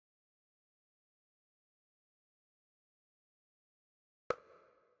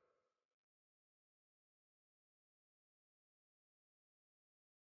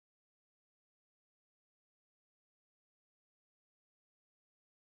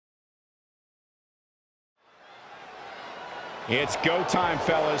It's go time,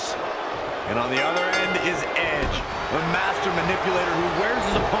 fellas. And on the other end is Edge, the master manipulator who wears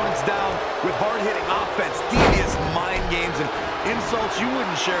his opponents down with hard-hitting offense, devious mind games, and insults you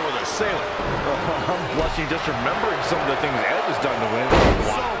wouldn't share with a sailor. Oh, I'm blushing just remembering some of the things Edge has done to win.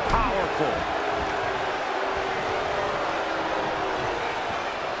 So powerful.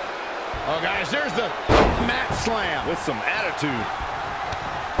 Oh, guys, there's the mat slam. With some attitude.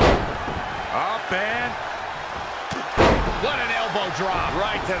 Up and... What an elbow drop.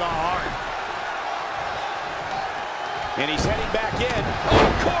 Right to the heart. And he's heading back in. Oh,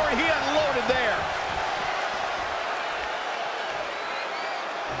 Corey, he unloaded there.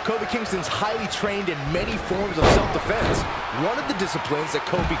 Kofi Kingston's highly trained in many forms of self-defense. One of the disciplines that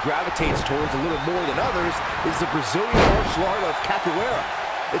Kofi gravitates towards a little more than others is the Brazilian martial art of capoeira.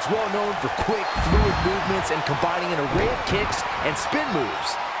 It's well known for quick, fluid movements and combining an array of kicks and spin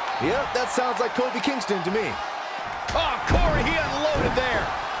moves. Yep, that sounds like Kofi Kingston to me. Oh, Corey, he unloaded there.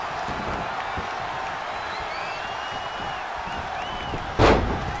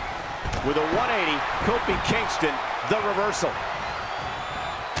 With a 180, Kofi Kingston, the reversal.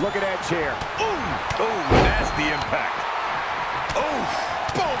 Look at Edge here. Ooh, oh, nasty impact. Oh,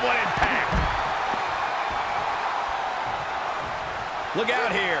 boom, what impact. Look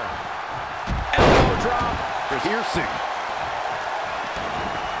out here. Elbow drop. Piercing.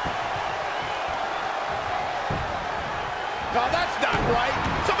 No, that's not right.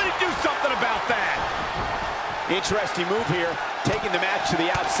 Somebody do something about that. Interesting move here, taking the match to the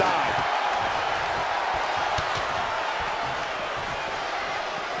outside.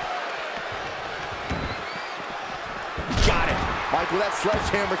 Got it. Michael, that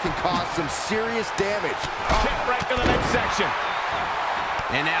sledgehammer can cause some serious damage. Kick right to the midsection.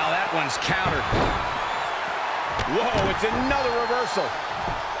 And now that one's countered. Whoa, it's another reversal.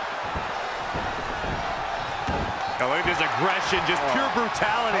 Oh, look at this aggression, just pure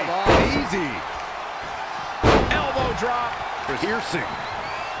brutality. Come on, easy. Elbow drop. Piercing.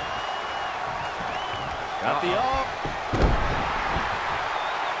 Got the up.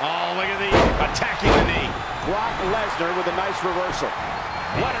 Oh, look at the attacking the knee. Brock Lesnar with a nice reversal.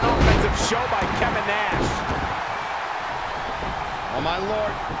 What an offensive show by Kevin Nash. Oh, my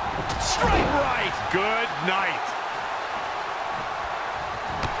Lord. Straight right. Good night.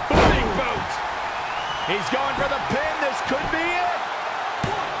 Big boot. He's going for the pin. This could be it.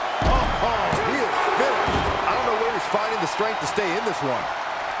 Oh, he is finished. I don't know where he's finding the strength to stay in this one.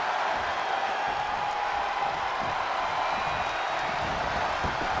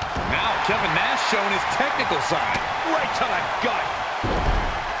 Now Kevin Nash showing his technical side. Right to the gut.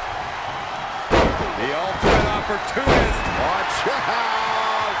 The ultimate opportunist. Watch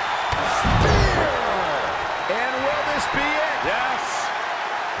out. Spear. And will this be it? Yes.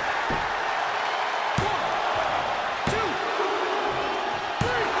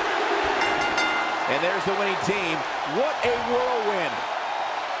 And there's the winning team. What a whirlwind.